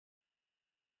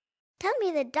Tell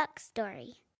me the duck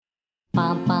story.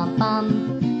 Bum, bum,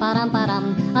 bum, ba-dum,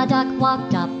 ba-dum. A duck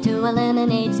walked up to a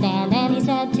lemonade stand, and he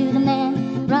said to the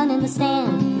man, run in the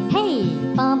stand, hey,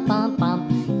 bum, bum,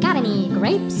 bum, got any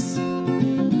grapes?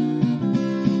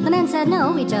 The man said,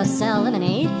 no, we just sell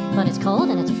lemonade, but it's cold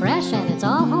and it's fresh and it's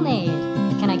all homemade.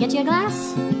 Can I get you a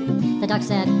glass? The duck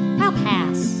said, I'll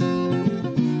pass.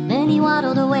 Then he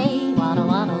waddled away, waddle,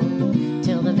 waddle,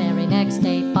 till the very next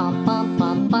day, bum, bum,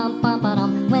 bum, bum, bum,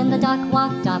 ba-dum. When the duck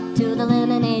walked up to the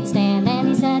lemonade stand, and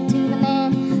he said to the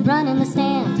man, run in the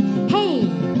stand, hey,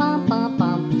 bum, bum,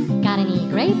 bum, got any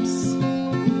grapes?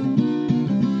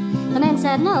 The man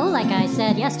said, no, like I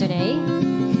said yesterday,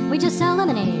 we just sell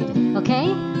lemonade,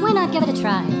 okay? Why not give it a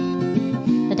try?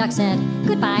 The duck said,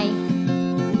 goodbye.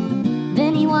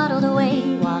 Then he waddled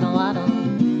away, waddle, waddle.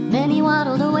 Then he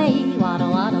waddled away,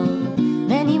 waddle, waddle.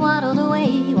 Then he waddled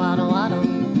away, waddle, waddle,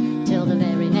 till the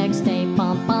very next day,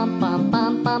 bum, bum, bum,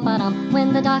 bum, bum, ba-dum.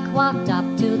 When the duck walked up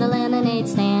to the lemonade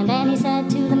stand, and he said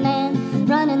to the man,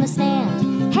 run in the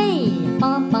stand, hey,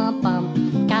 bum, bum,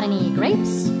 bum, got any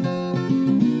grapes?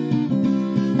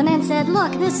 The man said,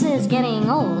 look, this is getting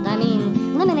old. I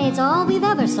mean, lemonade's all we've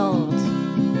ever sold.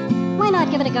 Why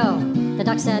not give it a go? The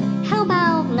duck said, how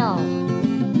about no?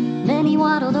 Then he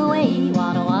waddled away,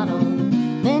 waddle, waddle.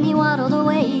 Then he waddled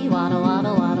away, waddle,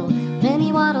 waddle, waddle. Then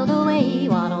he waddled away,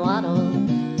 waddle, waddle,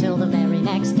 till the very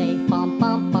next day, bum,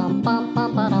 bum, bum, bum,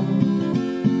 bum, ba-dum.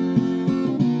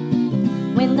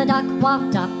 When the duck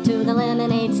walked up to the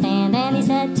lemonade stand, and he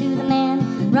said to the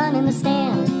man, run in the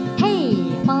stand, hey,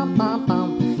 bum, bum,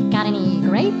 bum, got any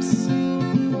grapes?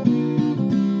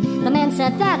 The man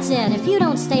said, that's it, if you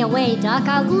don't stay away, duck,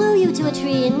 I'll glue you to a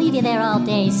tree and leave you there all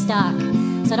day stuck.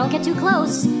 So don't get too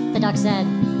close. The duck said,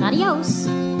 adios.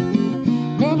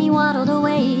 Then he waddled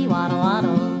away, waddle,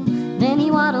 waddle. Then he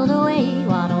waddled away,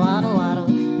 waddle, waddle, waddle.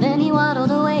 Then he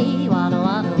waddled away, waddle,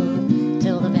 waddle,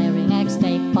 till the very next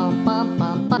day, bum, bum,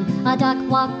 bum, bum. A duck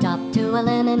walked up to a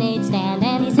lemonade stand,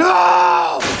 and he said,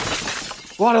 no!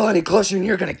 Waddle any closer and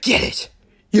you're gonna get it.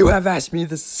 You have asked me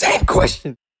the same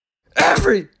question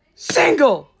every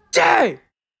single day.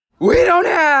 We don't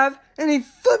have any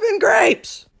flippin'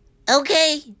 grapes.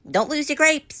 Okay, don't lose your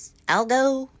grapes. I'll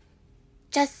go.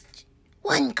 Just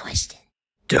one question.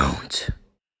 Don't.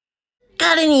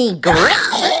 Got any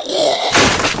grapes?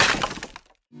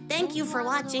 Thank you for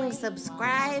watching.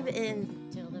 Subscribe, and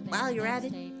while you're at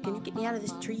it, can you get me out of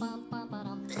this tree?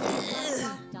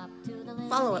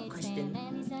 Follow-up question.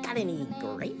 Got any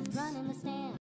grapes?